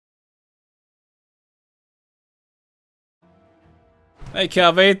Hey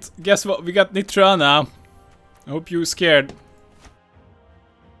Calveit, guess what? We got Nitra now. I hope you're scared.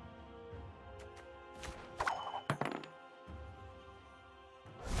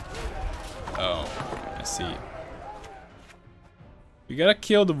 Oh, I see. We gotta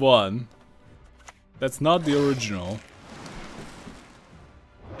kill the one. That's not the original.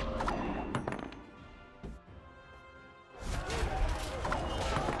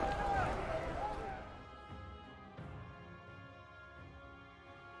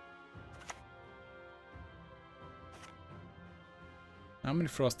 How many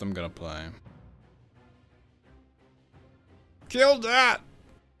frost I'm gonna apply? Kill that!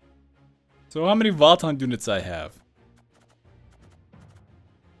 So how many Valtine units I have?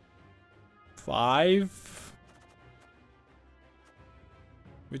 5?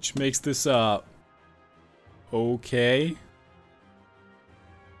 Which makes this okay.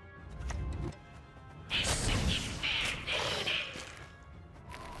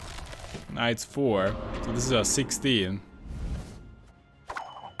 Now it's 4. So this is a 16.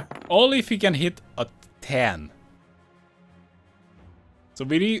 Only if he can hit a 10. So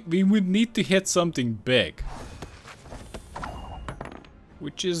we would need to hit something big.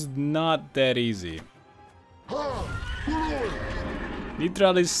 Which is not that easy.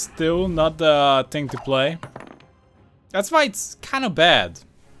 Nitral is still not the thing to play. That's why it's kind of bad.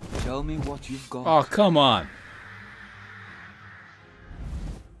 Tell me what you've got. Oh, come on.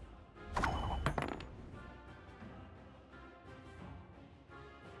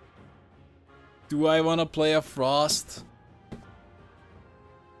 Do I want to play a Frost?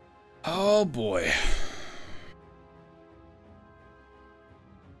 Oh boy.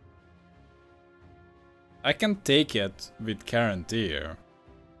 I can take it with Guarantee,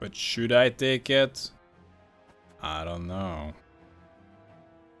 but should I take it? I don't know.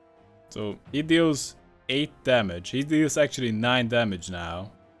 So he deals 8 damage. He deals actually 9 damage now.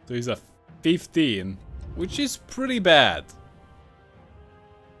 So he's a 15, which is pretty bad.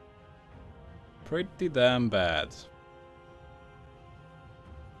 Pretty damn bad.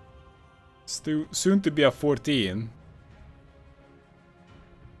 Soon to be a 14.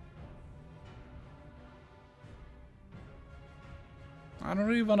 I don't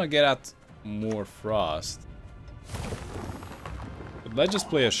really want to get at more frost. But let's just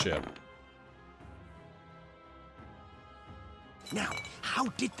play a ship. Now, how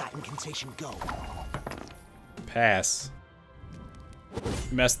did that incantation go? Pass.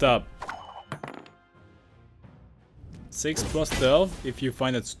 Messed up. 6 plus 12 if you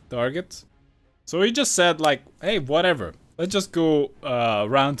find its target. So he just said like, hey, whatever. Let's just go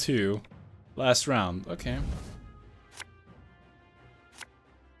round 2. Last round. Okay.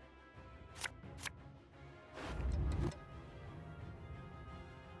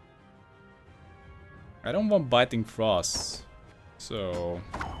 I don't want biting frosts. So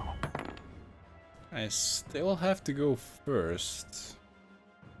I still have to go first.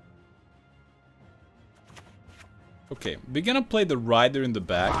 Okay, we're gonna play the rider in the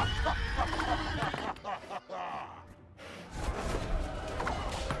back.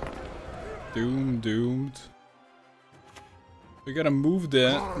 Doomed. We're gonna move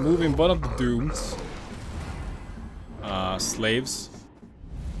in one of the dooms. Slaves.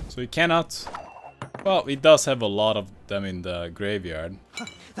 So he cannot. Well, he does have a lot of them in the graveyard.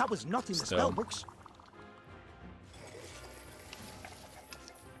 That was not in the spell books.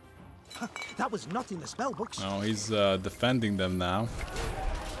 That was not in the spell books. No, he's defending them now.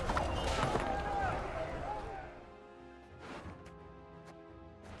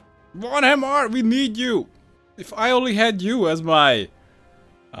 One MR, we need you! If I only had you as my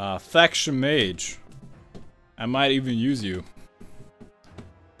faction mage, I might even use you.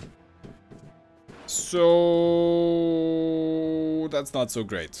 So that's not so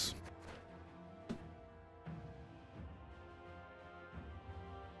great.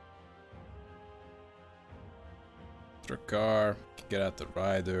 Car, get out the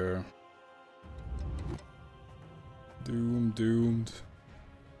rider. Doomed.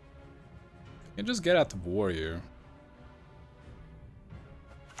 You just get out the warrior.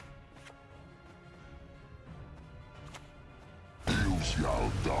 You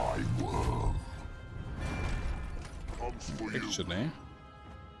shall die, worm. Actually,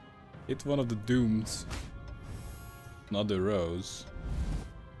 hit one of the dooms, not the rose.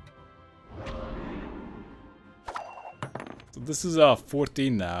 So this is a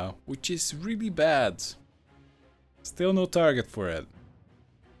 14 now, which is really bad. Still no target for it.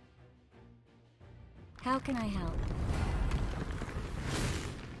 How can I help?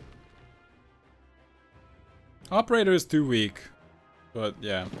 Operator is too weak, but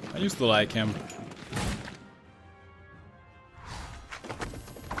yeah, I used to like him.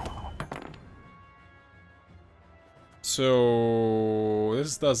 So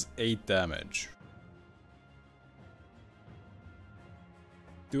this does 8 damage.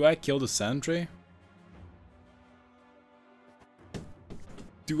 Do I kill the sentry?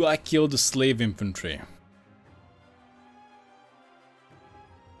 Do I kill the slave infantry?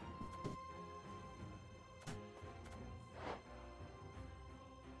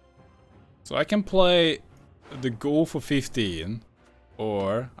 So I can play the goal for 15,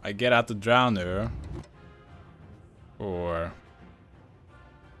 or I get out the drowner, or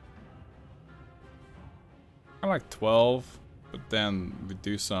I like 12, but then we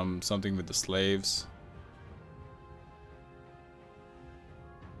do something with the slaves.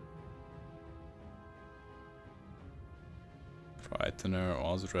 Frightener,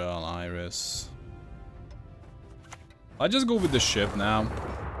 Osrael, Iris. I'll just go with the ship now.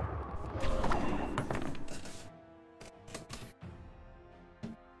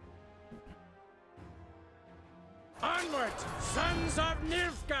 Onward, sons of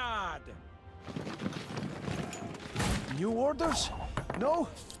Nilfgaard! New orders? No?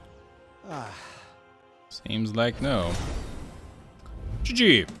 Seems like no.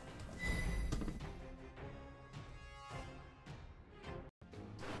 GG.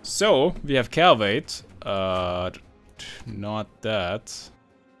 So, we have Calveit. Not that.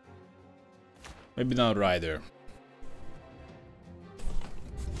 Maybe not Rider.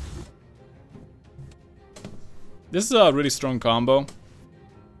 This is a really strong combo.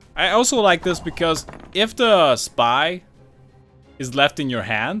 I also like this because if the spy is left in your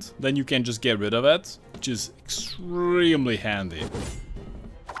hand, then you can just get rid of it, which is extremely handy.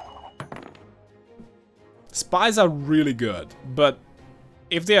 Spies are really good, but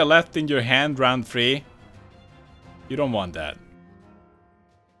if they are left in your hand round 3, you don't want that.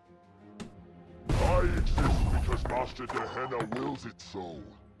 I exist because Master Gehenna wills it so.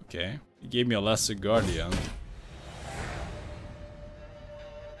 Okay, he gave me a lesser guardian.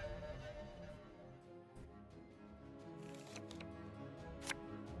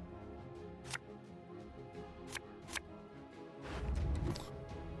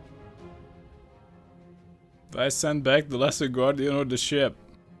 Do I send back the lesser guardian or the ship?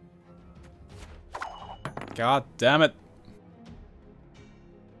 God damn it.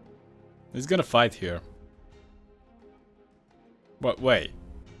 He's gonna fight here. But wait.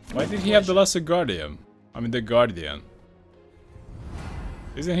 Why did he have the lesser guardian? I mean the guardian.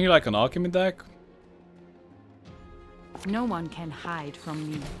 Isn't he like an alchemy deck? No one can hide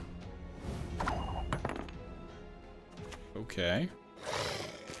from me. Okay.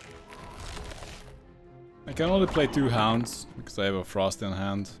 I can only play 2 hounds because I have a frost in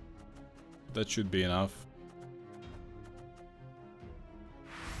hand. That should be enough.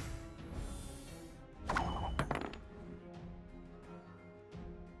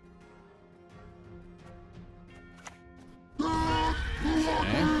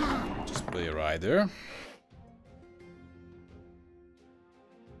 Okay. Just play a rider.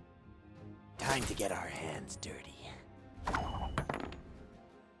 Time to get our hands dirty.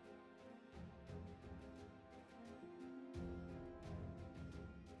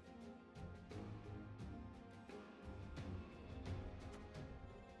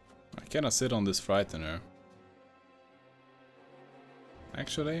 Can I sit on this Frightener?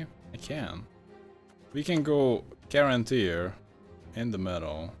 Actually, I can. We can go Guaranteer in the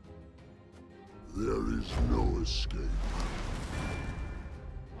middle. There is no escape.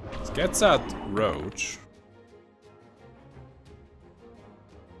 Let's get that Roach.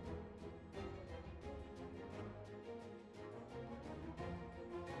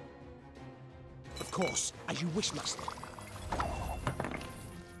 Of course, as you wish, Master.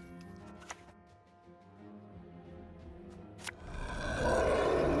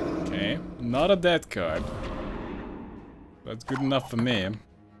 Okay, not a dead card. That's good enough for me.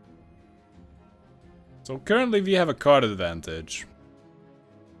 So currently we have a card advantage.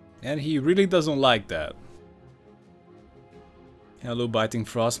 And he really doesn't like that. Hello, Biting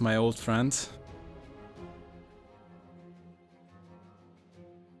Frost, my old friend.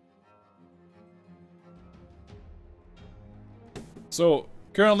 So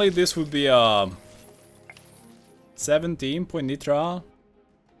currently this would be 17 point nitral.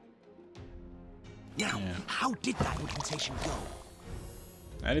 Now, how did that incantation go?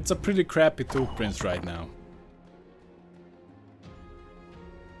 And it's a pretty crappy two prints right now.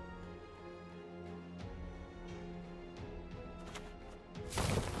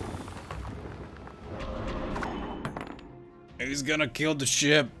 He's gonna kill the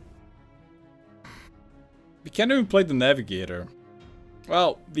ship. We can't even play the Navigator.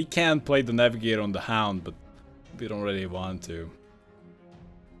 Well, we can play the Navigator on the Hound, but we don't really want to.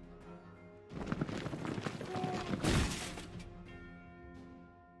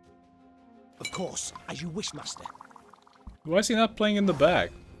 Of course, as you wish, master. Why is he not playing in the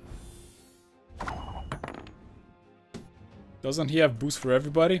back? Doesn't he have boost for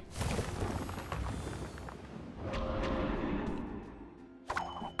everybody?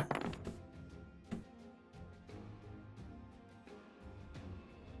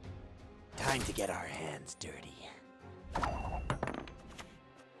 Time to get our hands dirty.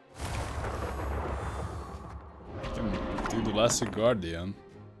 Can do the Lesser Guardian.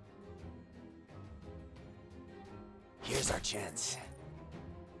 Here's our chance.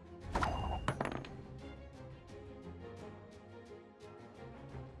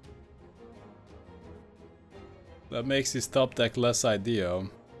 That makes his top deck less ideal.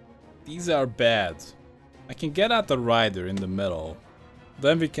 These are bad. I can get out the Rider in the middle.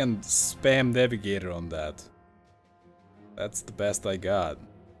 Then we can spam Navigator on that. That's the best I got.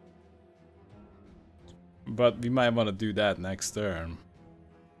 But we might want to do that next turn.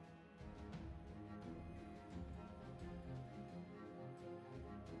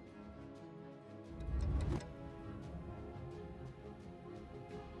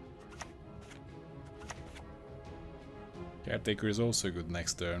 Caretaker is also good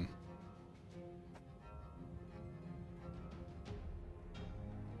next turn.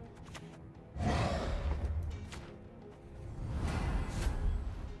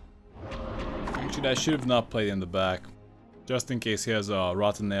 Actually, I should have not played in the back. Just in case he has a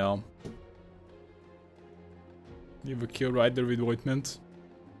Rotten Nail. You have a Kill Rider with Ointment.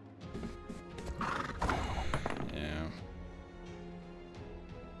 Yeah.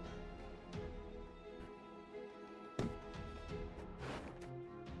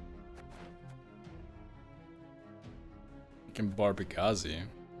 I can Barbigazi.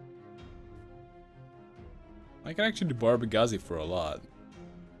 I can actually do Barbigazi for a lot.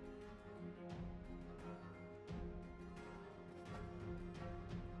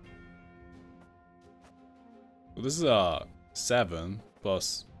 So this is a 7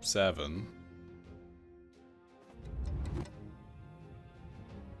 plus 7.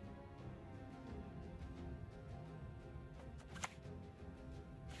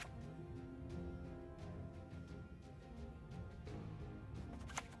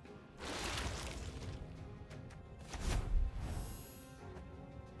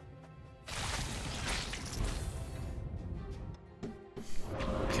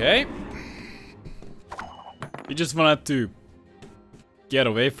 Okay. He just wanted to get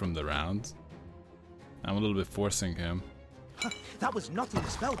away from the round. I'm a little bit forcing him. That was not in the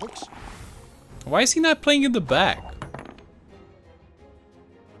spell books. Why is he not playing in the back?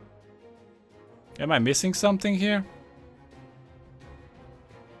 Am I missing something here?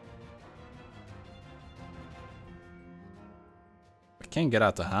 I can't get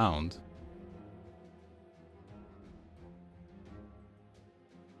out the Hound.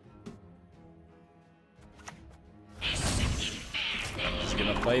 He's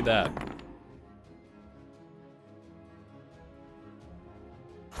gonna play that.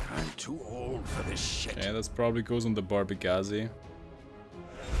 I'm too old for this shit. Okay, that probably goes on the Barbigazi.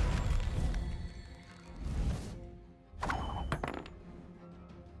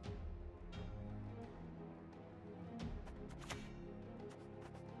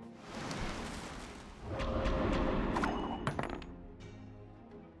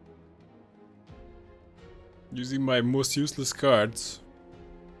 Using my most useless cards.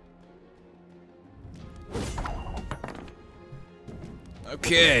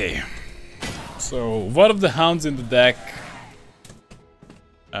 Okay. So, one of the hounds in the deck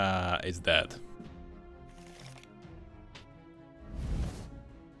is dead.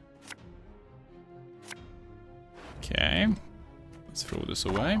 Okay. Let's throw this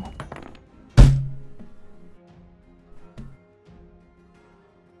away.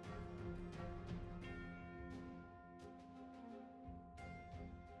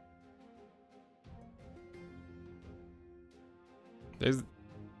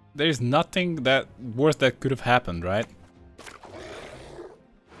 There's nothing that worse that could have happened, right?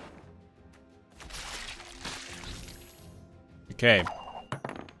 Okay.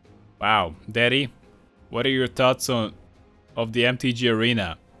 Wow, Daddy, what are your thoughts on of the MTG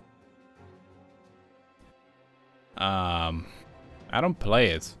Arena? I don't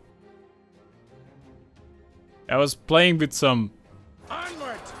play it. I was playing with some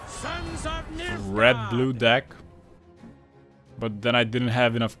red-blue deck. But then I didn't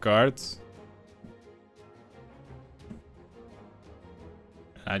have enough cards.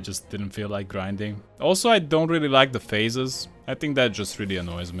 I just didn't feel like grinding. Also, I don't really like the phases. I think that just really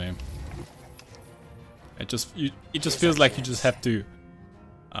annoys me. It just feels like you just have to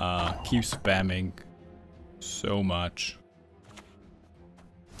keep spamming so much.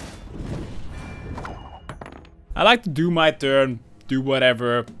 I like to do my turn, do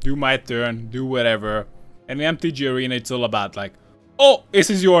whatever, do my turn, do whatever. And in MTG Arena, it's all about like, oh, this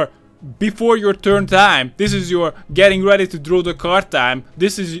is your before your turn time. This is your getting ready to draw the card time.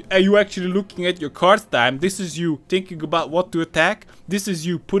 This is you actually looking at your card time. This is you thinking about what to attack. This is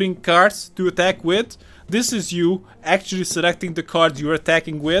you putting cards to attack with. This is you actually selecting the cards you're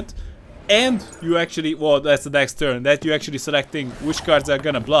attacking with. And you actually, well, that's the next turn, that you actually selecting which cards are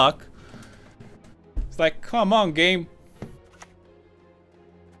gonna block. It's like, come on, game.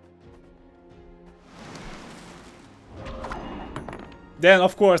 Then,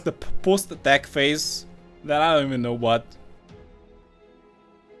 of course, the post-attack phase. That I don't even know what.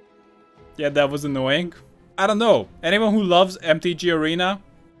 Yeah, that was annoying. I don't know. Anyone who loves MTG Arena?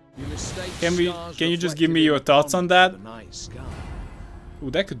 Can you just give me your thoughts on that? Ooh,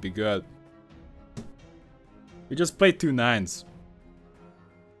 that could be good. We just played 2 9s.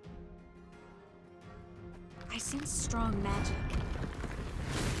 I sense strong magic.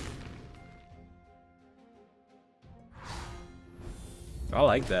 I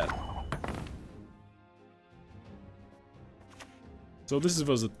like that. So this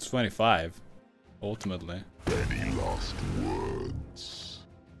was a 25, ultimately. Any last words?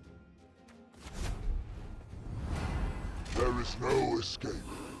 There is no escape.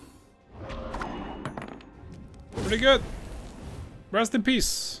 Pretty good. Rest in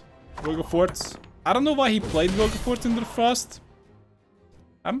peace, Wilgefortz. I don't know why he played Wilgefortz into the Frost.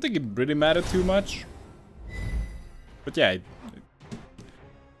 I don't think it really mattered too much. But yeah,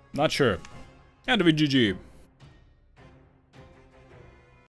 not sure. And we GG.